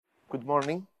Good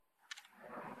morning.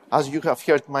 As you have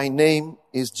heard, my name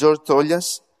is George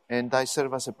Tolias, and I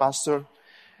serve as a pastor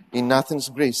in Athens,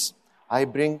 Greece. I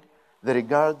bring the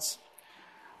regards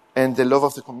and the love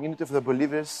of the community of the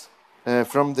believers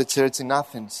from the church in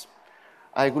Athens.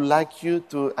 I would like to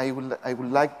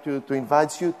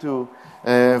invite you to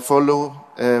follow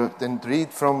and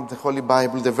read from the Holy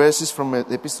Bible the verses from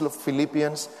the Epistle of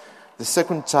Philippians, the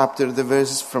second chapter, the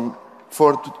verses from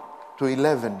 4 to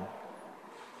 11.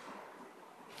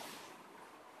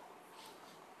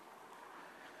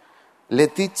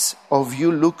 Let each of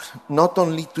you look not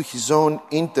only to his own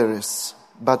interests,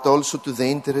 but also to the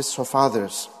interests of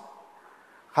others.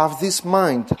 Have this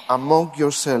mind among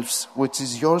yourselves, which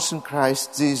is yours in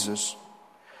Christ Jesus,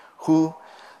 who,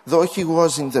 though he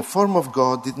was in the form of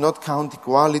God, did not count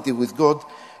equality with God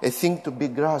a thing to be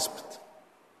grasped,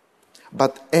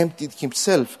 but emptied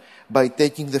himself by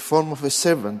taking the form of a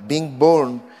servant, being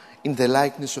born in the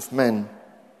likeness of men.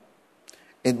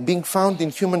 And being found in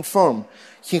human form,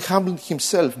 he humbled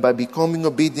himself by becoming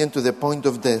obedient to the point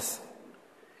of death,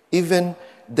 even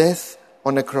death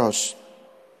on a cross.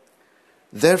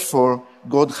 Therefore,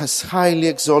 God has highly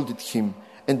exalted him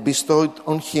and bestowed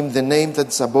on him the name that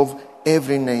is above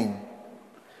every name,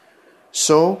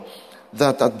 so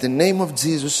that at the name of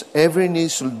Jesus every knee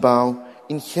should bow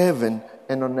in heaven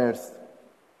and on earth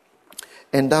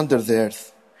and under the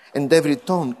earth, and every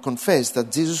tongue confess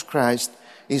that Jesus Christ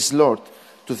is Lord,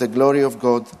 to the glory of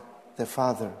God the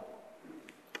Father.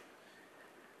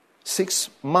 6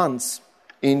 months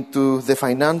into the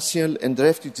financial and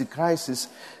refugee crisis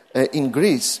in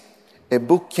Greece, a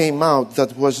book came out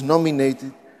that was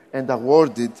nominated and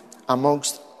awarded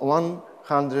amongst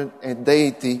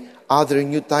 180 other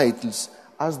new titles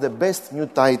as the best new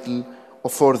title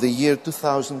for the year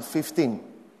 2015.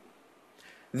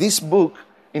 This book,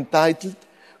 entitled,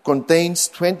 contains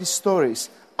 20 stories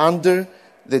under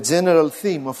the general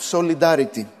theme of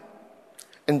solidarity.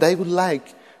 And I would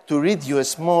like to read you a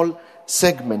small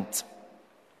segment.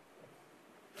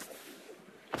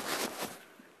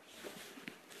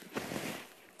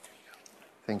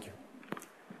 Thank you.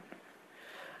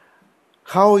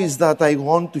 How is that I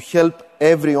want to help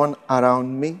everyone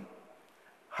around me?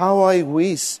 How I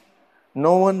wish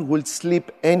no one would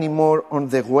sleep anymore on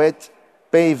the wet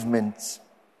pavements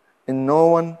and no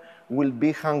one will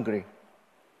be hungry.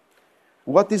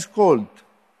 What is called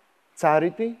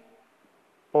charity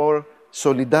or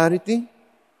solidarity?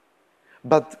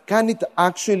 But can it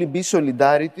actually be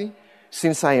solidarity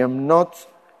since I am not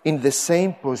in the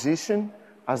same position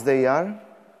as they are?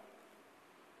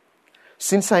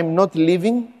 Since I'm not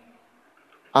living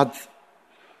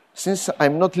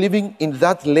in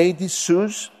that lady's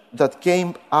shoes that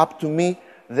came up to me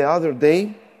the other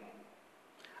day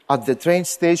at the train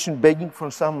station begging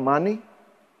for some money,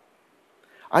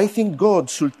 I think God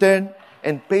should turn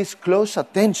and pay close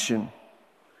attention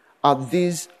at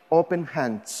these open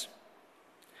hands.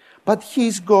 But He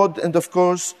is God, and of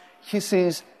course, He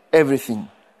sees everything.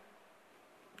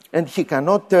 And He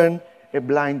cannot turn a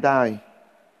blind eye.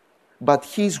 But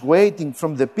He is waiting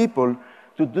from the people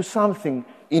to do something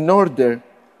in order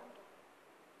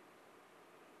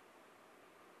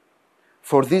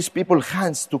for these people's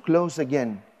hands to close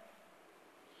again.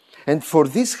 And for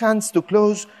these hands to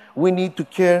close, we need to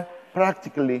care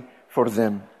practically for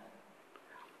them.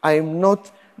 I am not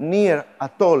near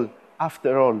at all,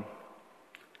 after all.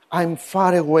 I'm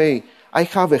far away. I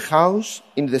have a house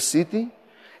in the city,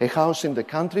 a house in the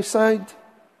countryside.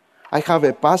 I have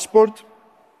a passport,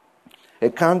 a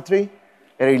country,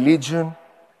 a religion,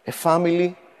 a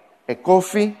family, a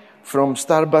coffee from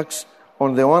Starbucks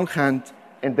on the one hand,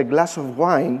 and a glass of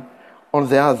wine on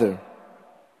the other.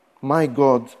 My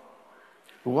God,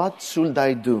 what should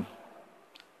I do?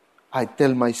 I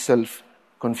tell myself,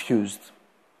 confused.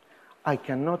 I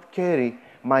cannot carry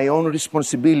my own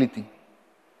responsibility.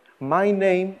 My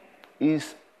name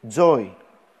is Joy,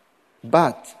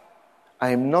 but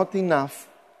I am not enough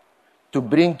to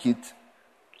bring it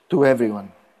to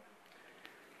everyone.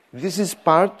 This is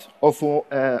part of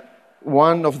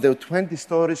one of the 20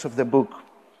 stories of the book.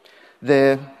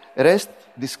 The rest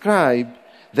describe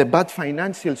the bad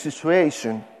financial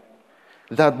situation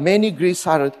that many Greeks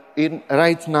are in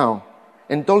right now,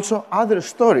 and also other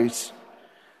stories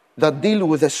that deal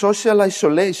with the social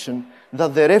isolation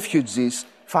that the refugees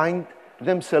find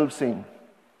themselves in.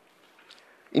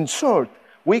 In short,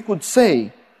 we could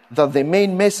say that the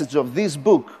main message of this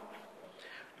book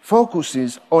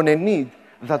focuses on a need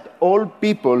that all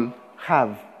people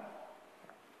have,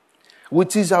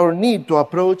 which is our need to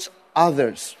approach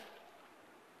others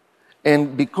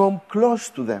and become close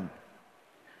to them,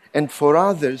 and for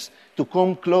others to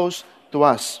come close to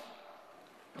us.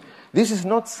 This is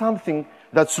not something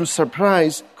that should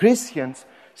surprise Christians,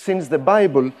 since the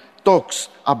Bible talks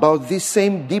about this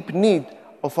same deep need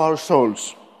of our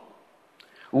souls.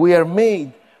 We are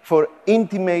made for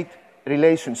intimate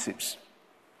relationships.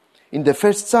 In the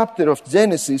first chapter of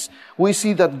Genesis, we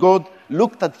see that God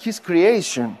looked at his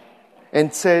creation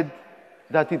and said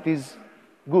that it is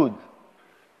good.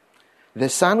 The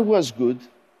sun was good,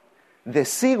 the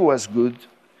sea was good,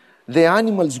 the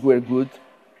animals were good,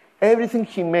 everything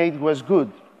he made was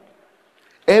good.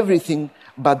 Everything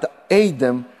but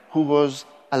Adam, who was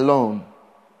alone.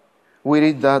 We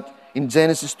read that in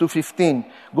Genesis 2:15.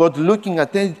 God, looking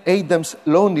at Adam's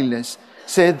loneliness,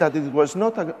 said that it was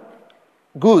not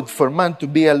good for man to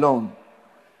be alone.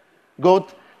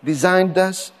 God designed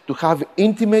us to have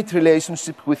intimate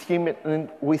relationship with him and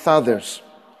with others.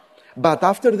 But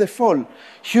after the fall,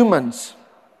 humans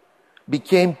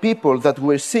became people that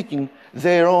were seeking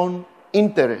their own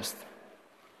interest.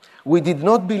 We did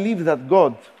not believe that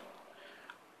God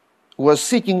was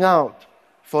seeking out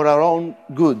for our own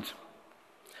good.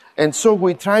 And so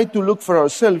we tried to look for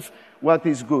ourselves what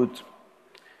is good.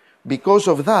 Because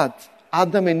of that,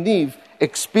 Adam and Eve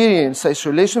experienced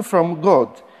isolation from God,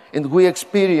 and we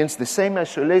experienced the same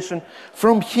isolation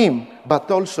from him,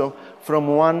 but also from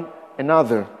one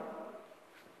another.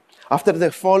 After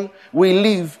the fall, we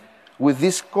live with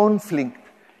this conflict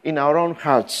in our own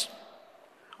hearts.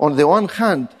 On the one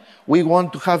hand, we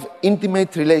want to have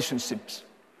intimate relationships.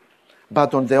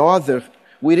 But on the other,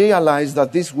 we realize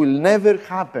that this will never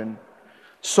happen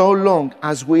so long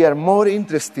as we are more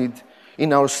interested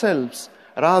in ourselves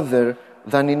rather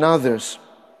than in others.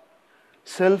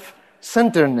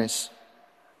 Self-centeredness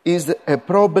is a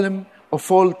problem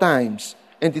of all times,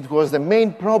 and it was the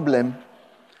main problem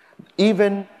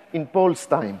even in Paul's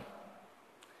time.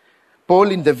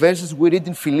 Paul, in the verses we read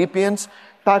in Philippians,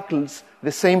 tackles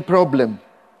the same problem,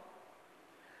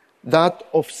 that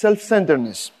of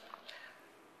self-centeredness.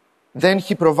 Then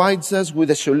he provides us with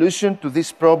a solution to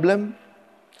this problem.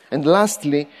 And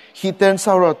lastly, he turns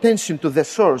our attention to the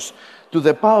source, to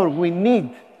the power we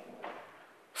need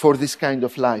for this kind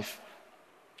of life.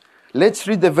 Let's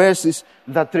read the verses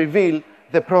that reveal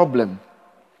the problem.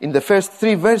 In the first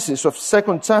 3 verses of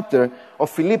 2nd chapter of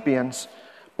Philippians,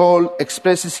 Paul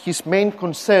expresses his main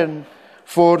concern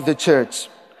for the church,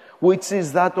 which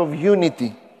is that of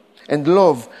unity and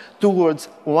love towards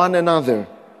one another.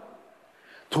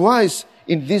 Twice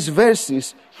in these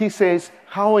verses, he says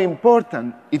how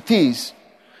important it is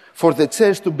for the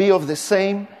church to be of the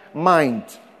same mind.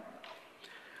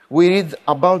 We read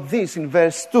about this in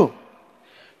verse 2.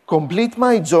 Complete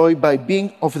my joy by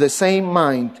being of the same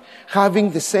mind,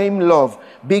 having the same love,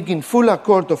 being in full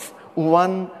accord of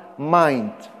one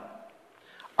mind.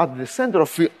 At the center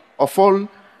of all,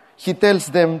 he tells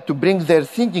them to bring their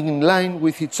thinking in line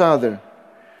with each other.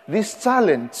 This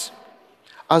challenge,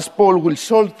 as Paul will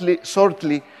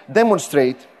shortly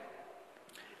demonstrate,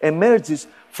 emerges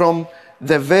from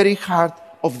the very heart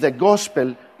of the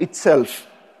gospel itself.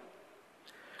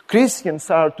 Christians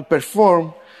are to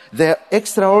perform the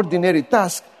extraordinary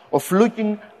task of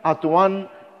looking at one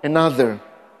another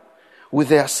with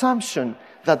the assumption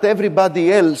that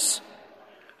everybody else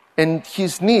and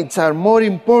his needs are more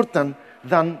important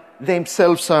than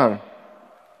themselves are.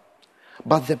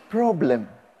 But the problem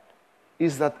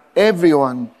is that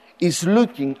everyone is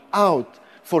looking out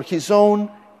for his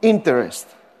own interest.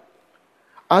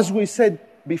 As we said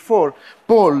before,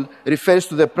 Paul refers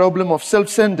to the problem of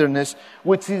self-centeredness,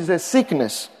 which is a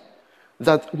sickness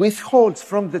that withholds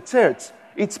from the church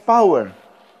its power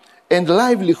and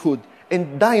livelihood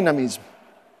and dynamism.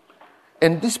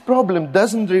 And this problem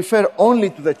doesn't refer only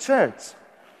to the church,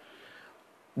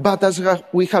 but as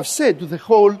we have said, to the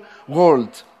whole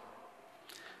world.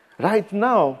 Right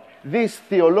now, this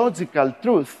theological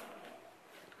truth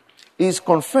is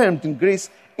confirmed in Greece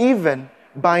even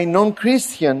by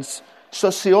non-Christians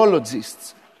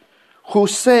sociologists who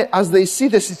say, as they see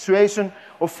the situation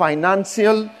of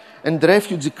financial and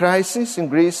refugee crisis in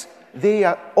Greece, they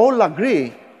all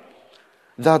agree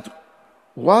that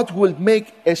what will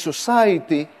make a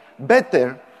society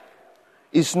better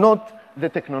is not the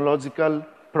technological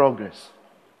progress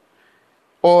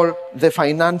or the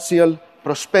financial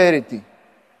prosperity,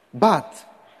 but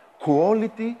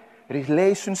quality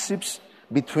relationships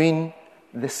between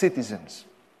the citizens.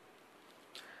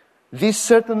 This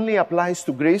certainly applies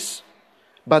to Greece,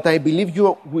 but I believe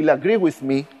you will agree with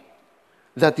me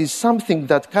that is something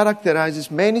that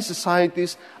characterizes many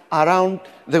societies around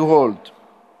the world.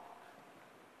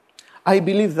 I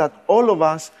believe that all of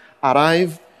us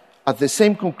arrive at the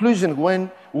same conclusion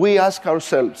when we ask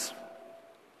ourselves,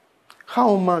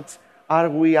 how much are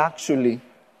we actually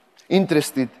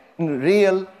interested in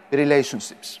real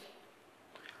relationships?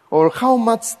 Or how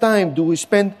much time do we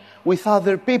spend with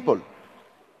other people?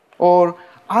 Or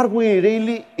are we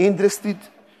really interested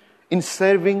in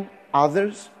serving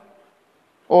others?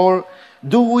 Or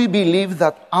do we believe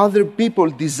that other people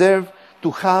deserve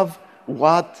to have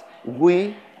what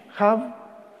we have?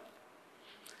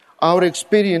 Our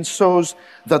experience shows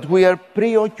that we are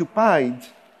preoccupied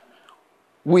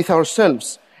with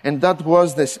ourselves, and that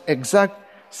was the exact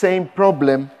same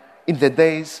problem in the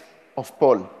days of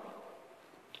Paul.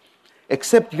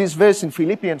 Except this verse in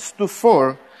Philippians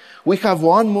 2:4, we have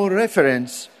one more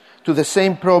reference to the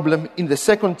same problem in the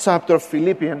second chapter of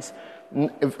Philippians,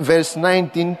 verse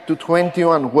 19 to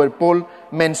 21, where Paul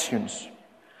mentions,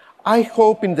 I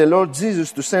hope in the Lord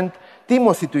Jesus to send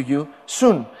Timothy to you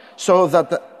soon, so that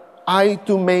I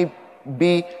too may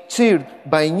be cheered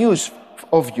by news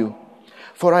of you.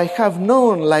 For I have no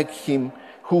one like him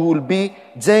who will be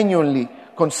genuinely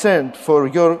concerned for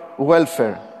your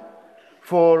welfare.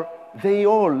 For they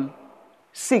all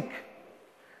seek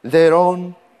their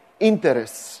own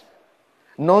interests,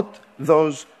 not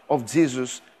those of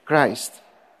Jesus Christ.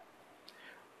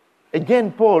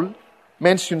 Again, Paul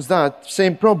mentions that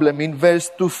same problem in verse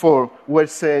 2:4, where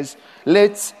it says,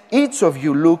 let each of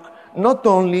you look not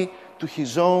only to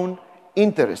his own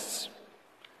interests.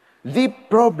 The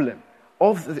problem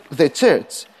of the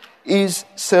church is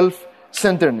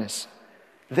self-centeredness.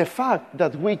 The fact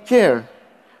that we care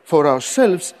for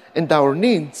ourselves and our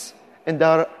needs, and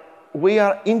we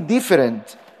are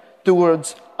indifferent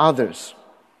towards others.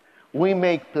 We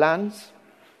make plans,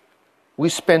 we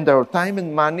spend our time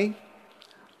and money,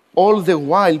 all the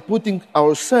while putting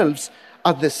ourselves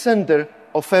at the center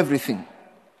of everything,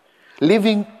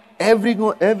 leaving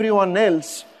everyone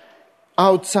else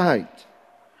outside.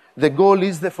 The goal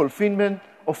is the fulfillment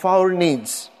of our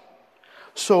needs.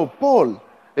 So Paul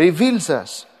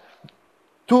reveals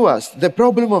to us the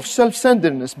problem of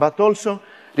self-centeredness, but also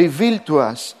revealed to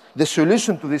us the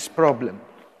solution to this problem.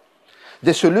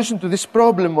 The solution to this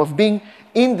problem of being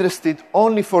interested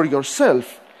only for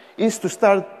yourself is to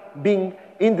start being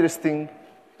interested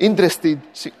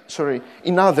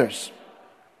in others.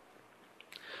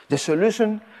 The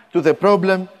solution to the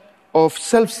problem of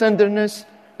self-centeredness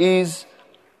is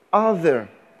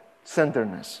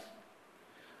other-centeredness.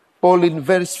 Paul in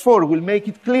verse 4 will make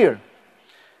it clear.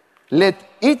 Let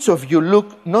each of you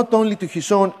look not only to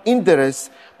his own interests,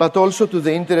 but also to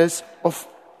the interests of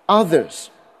others.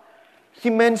 He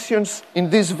mentions in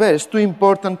this verse two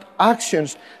important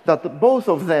actions that both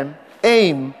of them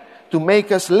aim to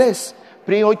make us less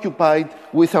preoccupied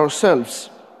with ourselves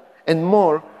and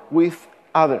more with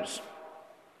others.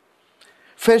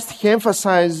 First, he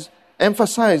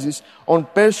emphasizes on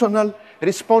personal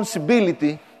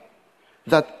responsibility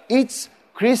that each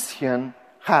Christian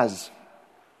has.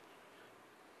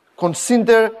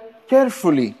 Consider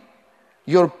carefully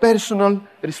your personal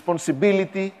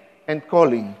responsibility and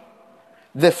calling.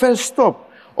 The first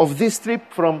stop of this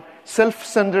trip from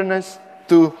self-centeredness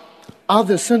to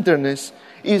other-centeredness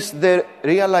is the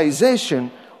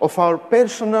realization of our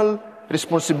personal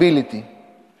responsibility.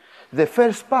 The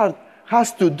first part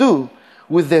has to do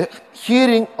with the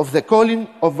hearing of the calling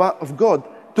of God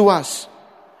to us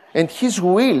and His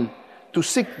will to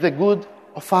seek the good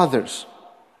of others.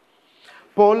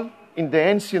 Paul, in the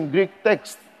ancient Greek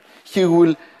text, he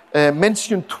will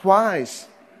mention twice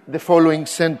the following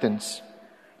sentence.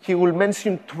 He will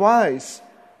mention twice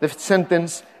the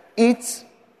sentence, each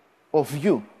of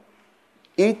you.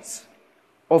 Each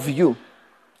of you.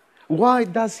 Why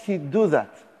does he do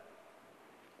that?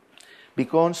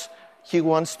 Because he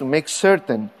wants to make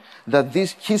certain that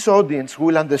his audience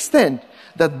will understand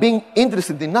that being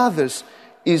interested in others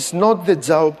is not the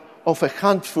job of a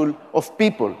handful of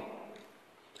people.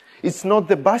 It's not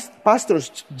the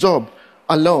pastor's job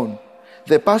alone.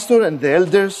 The pastor and the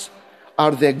elders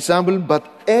are the example, but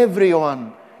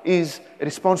everyone is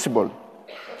responsible.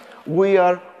 We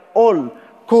are all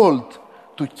called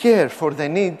to care for the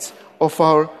needs of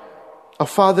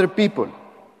other people.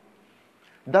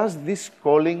 Does this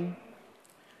calling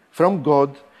from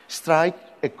God strike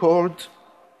a chord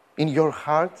in your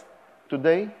heart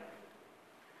today?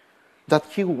 That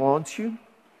He wants you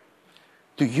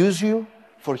to use you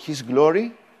for His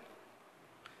glory?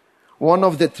 One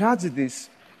of the tragedies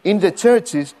in the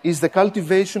churches is the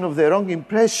cultivation of the wrong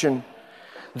impression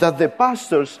that the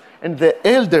pastors and the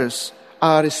elders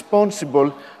are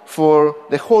responsible for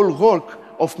the whole work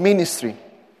of ministry.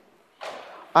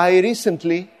 I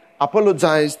recently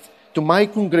apologized to my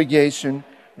congregation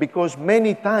because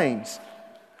many times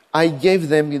I gave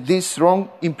them this wrong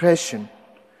impression.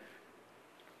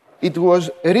 it was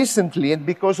recently, and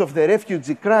because of the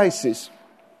refugee crisis,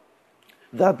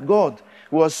 that God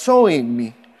was showing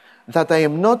me that I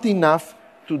am not enough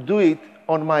to do it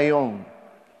on my own,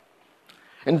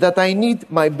 and that I need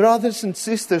my brothers and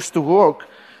sisters to work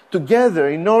together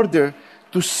in order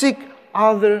to seek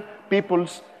other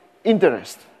people's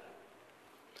interest.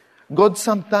 God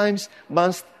sometimes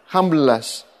must humble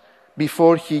us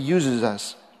before He uses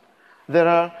us. There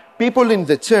are people in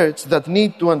the church that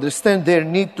need to understand their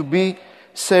need to be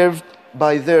served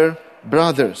by their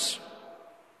brothers.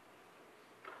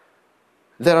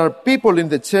 There are people in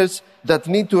the church that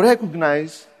need to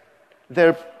recognize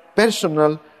their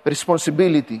personal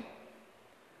responsibility.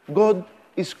 God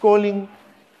is calling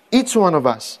each one of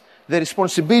us. The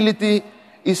responsibility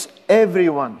is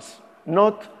everyone's,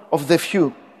 not of the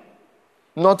few,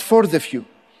 not for the few.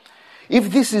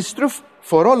 If this is true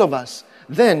for all of us,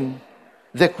 then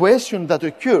the question that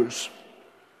occurs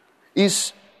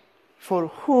is, for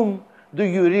whom do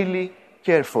you really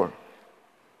care for?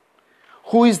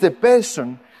 Who is the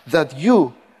person that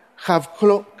you have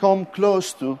come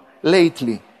close to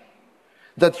lately,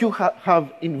 that you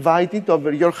have invited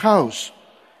over your house?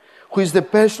 Who is the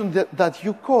person that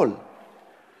you call?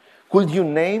 Could you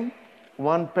name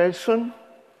one person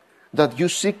that you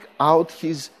seek out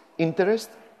his interest?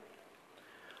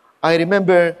 I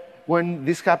remember when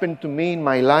this happened to me in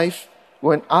my life,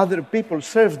 when other people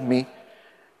served me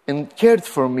and cared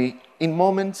for me in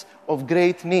moments of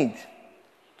great need.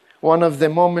 One of the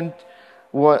moments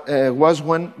was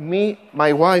when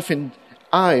my wife and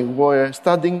I were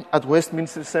studying at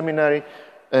Westminster Seminary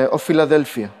of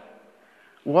Philadelphia.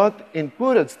 What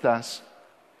encouraged us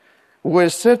were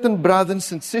certain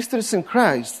brothers and sisters in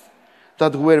Christ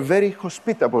that were very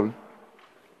hospitable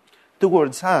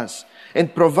towards us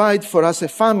and provide for us a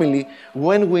family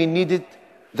when we need it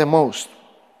the most.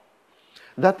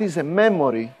 That is a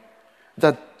memory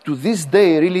that to this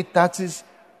day really touches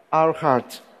our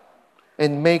heart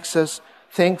and makes us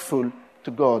thankful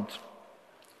to God.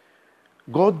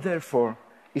 God, therefore,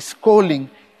 is calling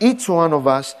each one of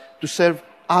us to serve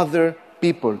other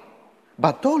people.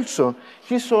 But also,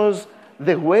 He shows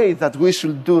the way that we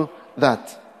should do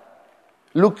that.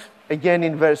 Look again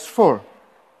in verse 4.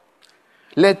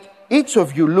 Let each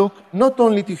of you look not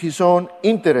only to his own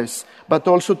interests, but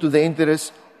also to the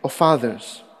interests of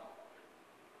others.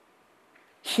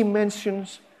 He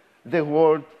mentions the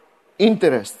word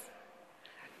interest.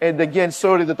 And again,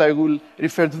 sorry that I will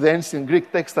refer to the ancient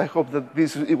Greek text. I hope that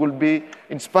it will be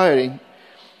inspiring.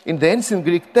 In the ancient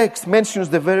Greek text mentions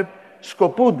the verb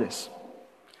skopoudes,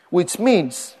 which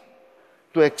means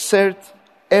to exert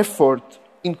effort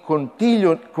in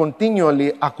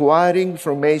continually acquiring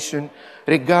information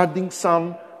regarding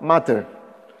some matter.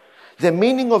 The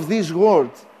meaning of this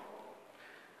word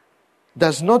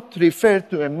does not refer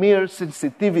to a mere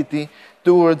sensitivity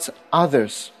towards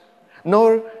others,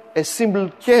 nor a simple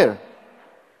care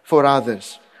for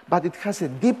others, but it has a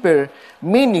deeper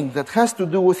meaning that has to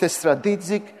do with a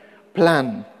strategic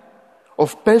plan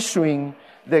of pursuing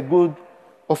the good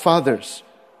of others.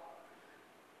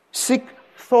 Seek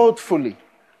thoughtfully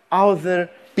other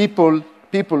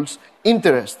people's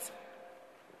interests.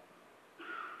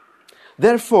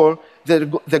 Therefore,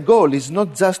 the goal is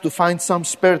not just to find some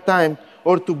spare time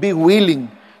or to be willing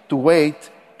to wait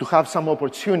to have some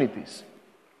opportunities.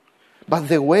 But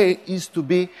the way is to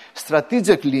be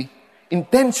strategically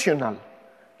intentional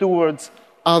towards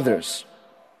others.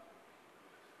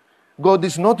 God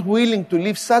is not willing to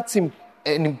leave such an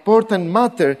important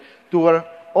matter to our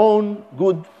own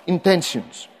good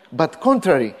intentions. But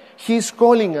contrary, He is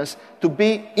calling us to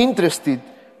be interested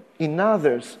in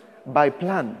others by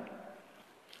plan.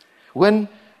 When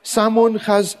someone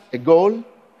has a goal,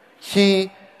 he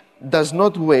does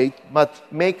not wait,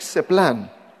 but makes a plan,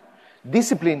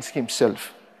 disciplines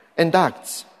himself, and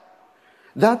acts.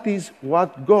 That is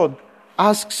what God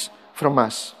asks from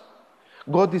us.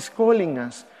 God is calling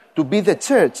us to be the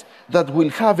church that will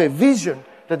have a vision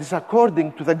that is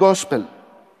according to the gospel.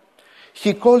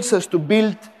 He calls us to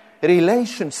build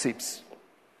relationships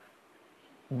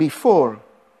before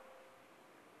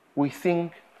we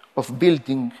think of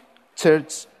building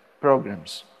church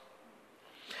programs.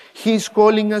 He is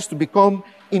calling us to become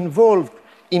involved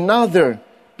in other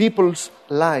people's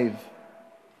lives.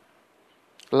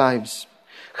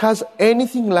 Has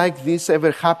anything like this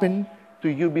ever happened to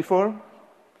you before?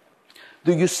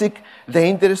 Do you seek the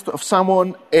interest of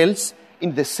someone else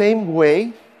in the same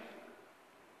way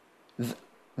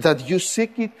that you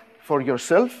seek it for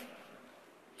yourself?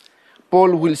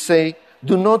 Paul will say,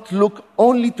 do not look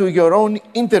only to your own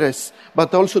interests,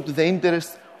 but also to the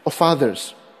interests of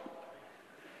others.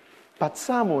 But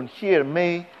someone here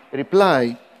may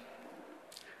reply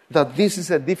that this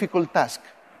is a difficult task.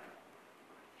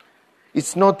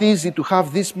 It's not easy to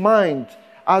have this mind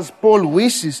as Paul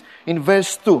wishes in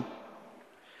verse 2.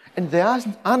 And the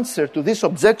answer to this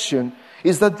objection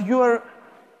is that you are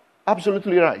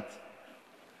absolutely right.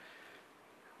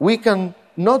 We can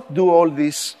not do all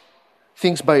these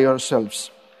things by ourselves.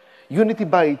 Unity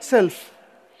by itself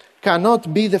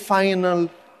cannot be the final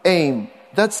aim.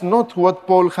 That's not what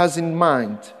Paul has in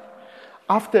mind.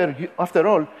 After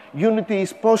all, unity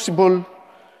is possible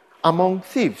among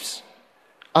thieves,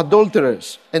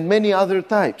 adulterers, and many other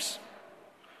types.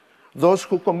 Those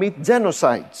who commit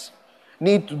genocides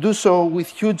need to do so with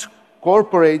huge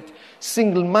corporate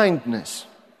single-mindedness.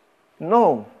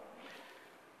 No.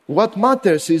 What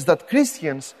matters is that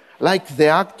Christians, like the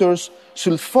actors,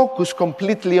 should focus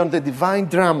completely on the divine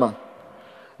drama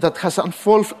that has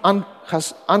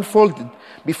unfolded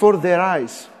before their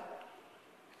eyes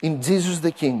in Jesus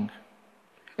the King,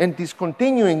 and is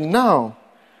continuing now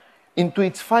into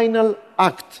its final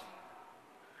act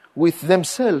with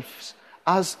themselves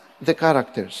as the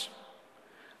characters.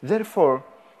 Therefore,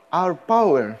 our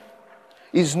power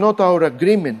is not our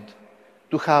agreement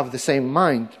to have the same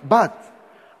mind, but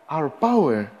our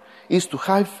power is to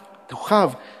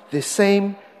have the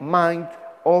same mind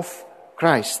of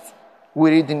Christ.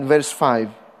 We read in verse 5,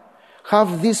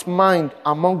 "Have this mind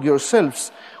among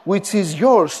yourselves, which is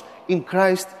yours in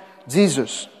Christ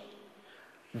Jesus."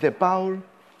 The power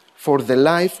for the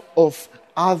life of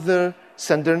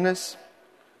other-centeredness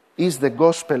is the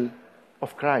gospel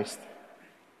of Christ.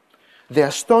 The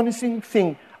astonishing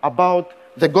thing about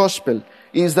the gospel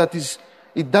is that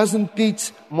it doesn't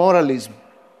teach moralism.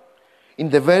 In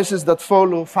the verses that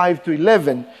follow, 5 to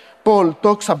 11, Paul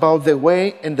talks about the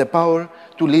way and the power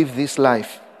to live this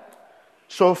life.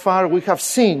 So far, we have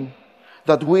seen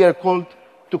that we are called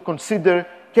to consider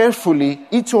carefully,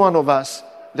 each one of us,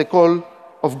 the call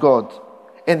of God.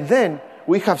 And then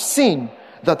we have seen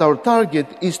that our target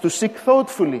is to seek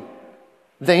thoughtfully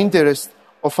the interest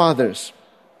of others.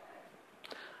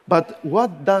 But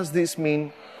what does this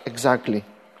mean exactly?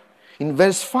 In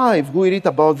verse 5, we read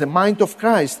about the mind of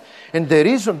Christ, and the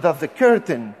reason that the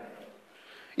curtain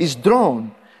is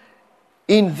drawn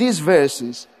in these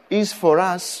verses is for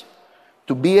us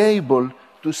to be able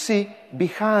to see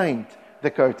behind the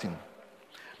curtain.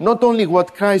 Not only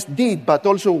what Christ did, but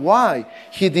also why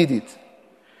he did it.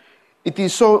 It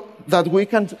is so that we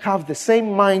can have the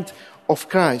same mind of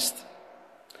Christ.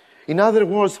 In other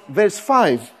words, verse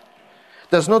 5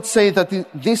 does not say that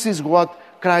this is what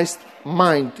Christ's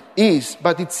mind is,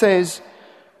 but it says,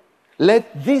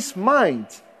 "Let this mind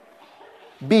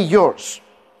be yours."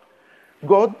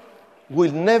 God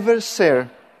will never share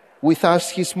with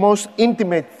us his most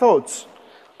intimate thoughts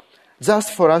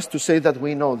just for us to say that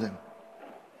we know them.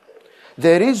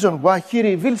 The reason why he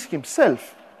reveals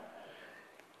himself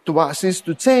to us is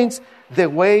to change the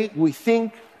way we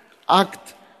think,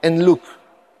 act, and look.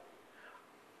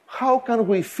 How can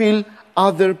we fill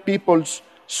other people's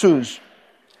shoes?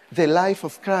 The life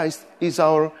of Christ is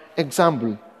our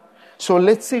example. So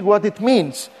let's see what it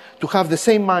means to have the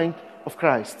same mind of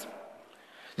Christ.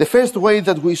 The first way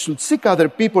that we should seek other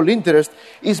people's interest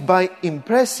is by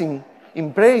embracing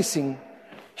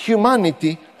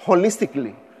humanity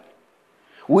holistically.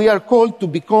 We are called to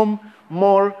become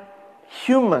more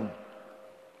human.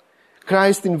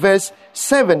 Christ in verse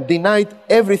 7 denied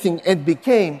everything and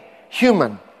became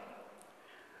human.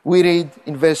 We read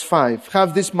in verse 5,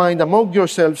 "Have this mind among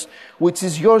yourselves, which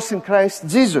is yours in Christ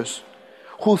Jesus,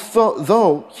 who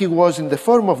though he was in the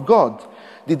form of God,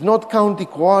 did not count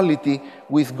equality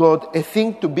with God a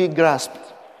thing to be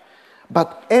grasped,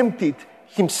 but emptied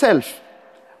himself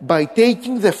by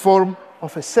taking the form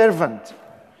of a servant,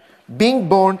 being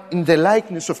born in the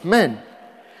likeness of men,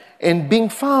 and being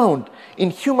found in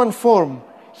human form,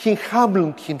 he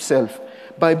humbled himself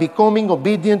by becoming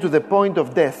obedient to the point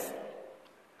of death,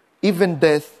 even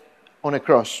death on a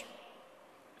cross."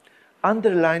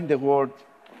 Underline the word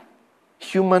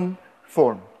human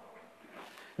form.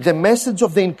 The message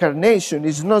of the incarnation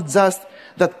is not just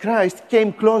that Christ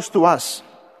came close to us,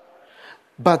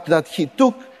 but that he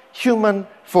took human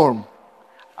form,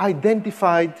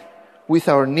 identified with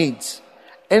our needs,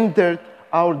 entered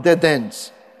our dead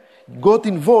ends, got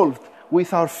involved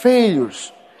with our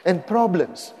failures and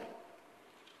problems.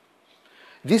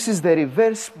 This is the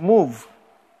reverse move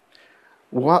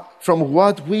from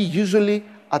what we usually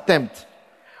attempt.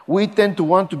 We tend to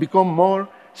want to become more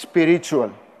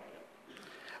spiritual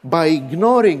by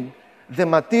ignoring the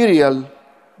material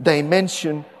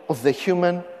dimension of the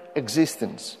human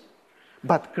existence.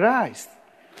 But Christ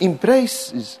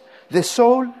embraces the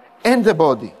soul and the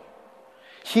body.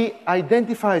 He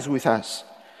identifies with us.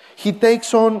 He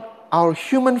takes on our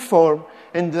human form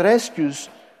and rescues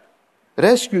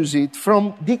it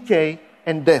from decay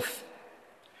and death.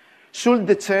 Should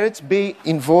the church be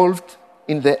involved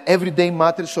in the everyday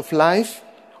matters of life,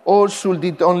 or should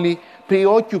it only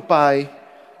preoccupy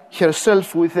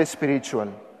herself with the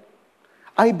spiritual?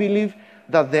 I believe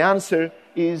that the answer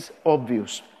is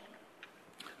obvious.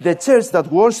 The church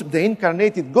that worships the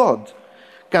incarnated God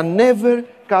can never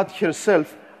cut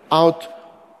herself out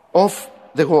of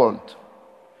the world.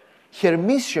 Her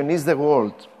mission is the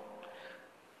world.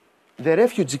 The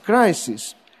refugee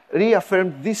crisis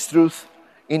reaffirmed this truth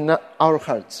in our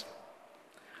hearts.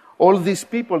 All these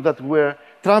people that were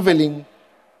traveling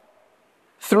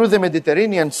through the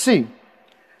Mediterranean Sea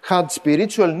had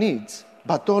spiritual needs,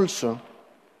 but also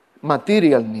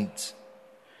material needs.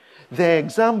 The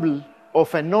example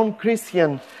of a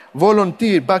non-Christian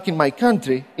volunteer back in my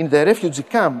country, in the refugee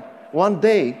camp, one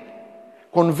day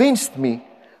convinced me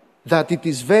that it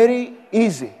is very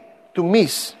easy to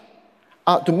miss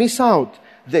out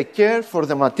the care for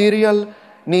the material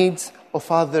needs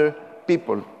of other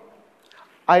people.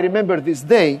 I remember this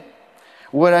day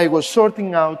where I was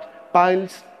sorting out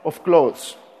piles of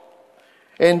clothes,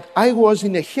 and I was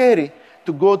in a hurry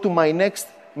to go to my next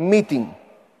meeting.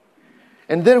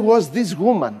 And there was this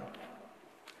woman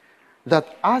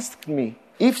that asked me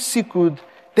if she could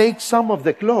take some of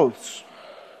the clothes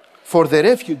for the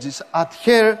refugees at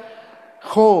her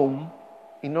home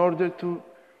in order to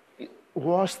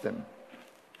wash them,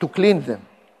 to clean them.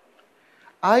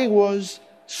 I was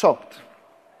shocked.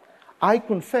 I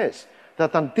confess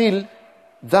that until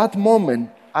that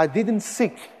moment, I didn't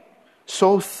seek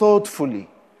so thoughtfully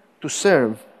to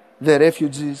serve the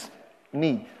refugees'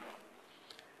 need.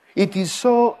 It is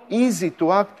so easy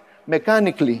to act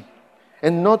mechanically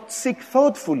and not seek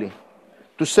thoughtfully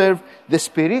to serve the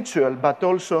spiritual but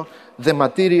also the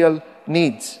material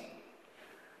needs.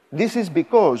 This is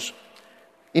because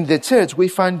in the church we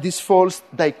find this false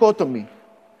dichotomy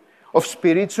of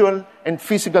spiritual and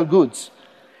physical goods.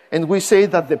 And we say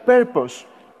that the purpose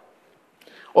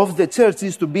of the church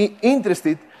is to be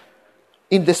interested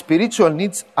in the spiritual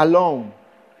needs alone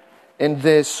and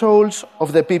the souls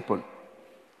of the people.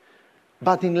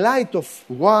 But in light of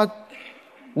what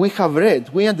we have read,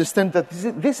 we understand that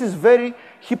this is very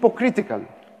hypocritical.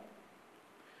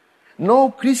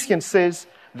 No Christian says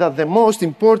that the most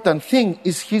important thing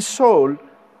is his soul,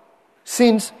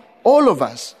 since all of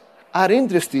us are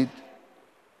interested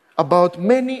about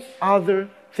many other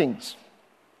things.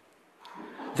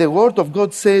 The Word of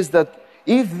God says that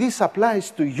if this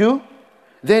applies to you,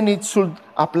 then it should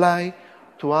apply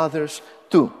to others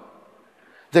too.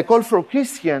 The call for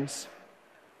Christians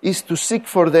is to seek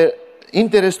for the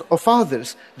interest of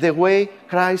others the way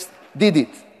Christ did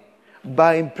it,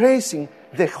 by embracing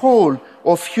the whole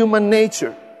of human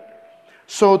nature.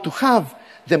 So to have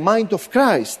the mind of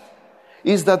Christ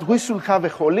is that we should have a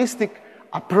holistic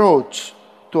approach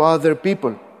to other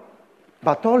people,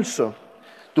 but also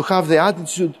to have the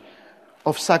attitude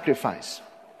of sacrifice.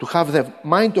 To have the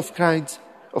mind of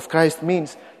Christ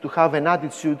means to have an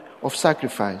attitude of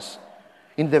sacrifice.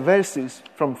 In the verses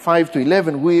from 5 to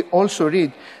 11, we also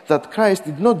read that Christ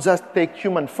did not just take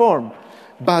human form,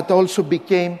 but also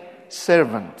became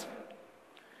servant.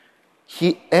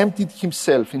 He emptied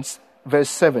himself, in verse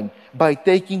 7, by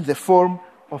taking the form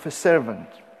of a servant.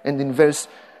 And in verse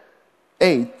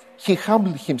 8, he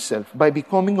humbled himself by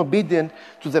becoming obedient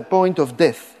to the point of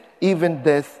death, even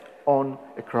death on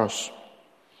a cross.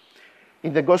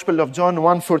 In the Gospel of John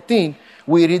 1:14,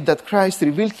 we read that Christ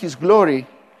revealed his glory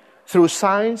through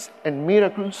signs and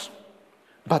miracles,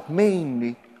 but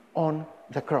mainly on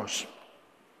the cross.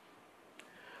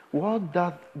 What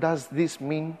does this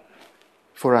mean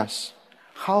for us?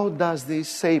 How does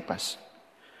this shape us?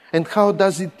 And how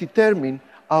does it determine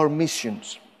our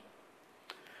missions?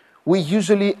 We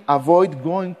usually avoid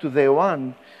going to the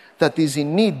one that is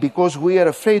in need because we are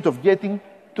afraid of getting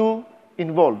too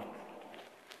involved.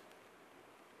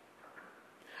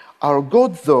 Our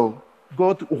God, though,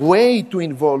 got way too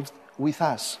involved with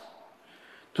us,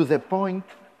 to the point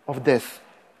of death.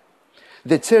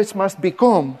 The church must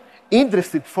become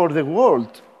interested for the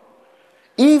world,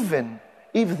 even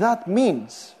if that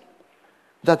means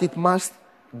that it must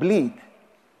bleed.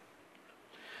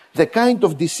 The kind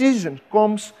of decision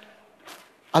comes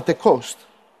at a cost.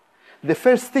 The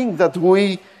first thing that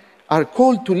we are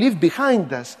called to leave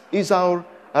behind us is our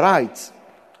rights.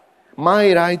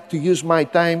 My right to use my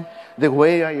time the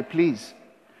way I please.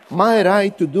 My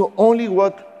right to do only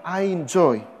what I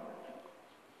enjoy.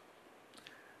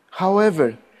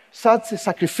 However, such a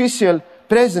sacrificial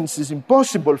presence is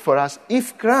impossible for us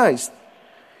if Christ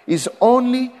is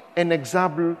only an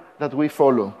example that we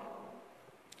follow.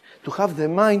 To have the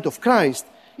mind of Christ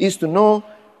is to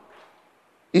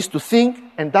think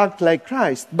and act like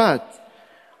Christ, but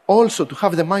also to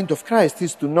have the mind of Christ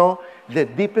is to know the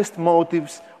deepest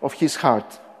motives of his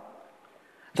heart.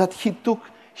 That he took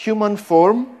human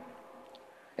form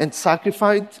and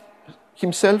sacrificed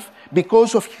himself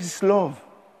because of his love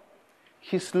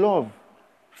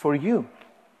for you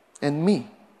and me.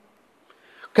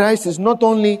 Christ is not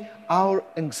only our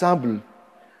example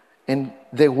and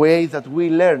the way that we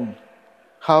learn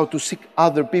how to seek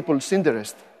other people's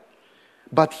interest,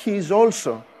 but he is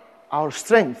also our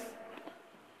strength.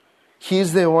 He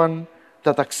is the one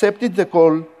that accepted the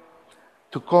call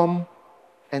to come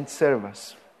and serve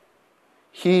us.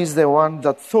 He is the one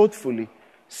that thoughtfully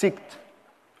sought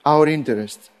our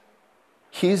interest.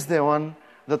 He is the one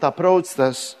that approached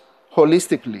us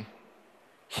holistically.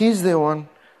 He is the one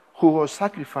who was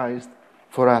sacrificed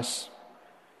for us.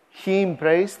 He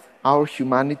embraced our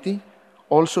humanity,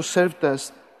 also served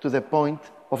us to the point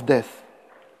of death.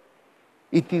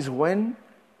 It is when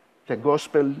the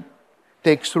gospel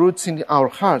takes roots in our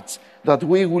hearts that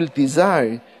we will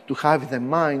desire to have the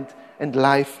mind and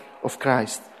life of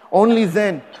Christ. Only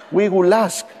then we will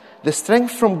ask the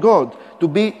strength from God to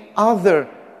be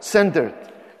other-centered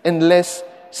and less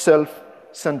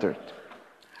self-centered.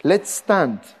 Let's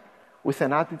stand with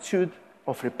an attitude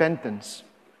of repentance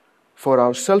for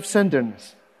our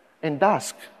self-centeredness and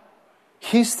ask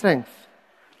His strength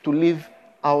to live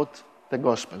out the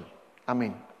gospel.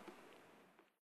 Amen.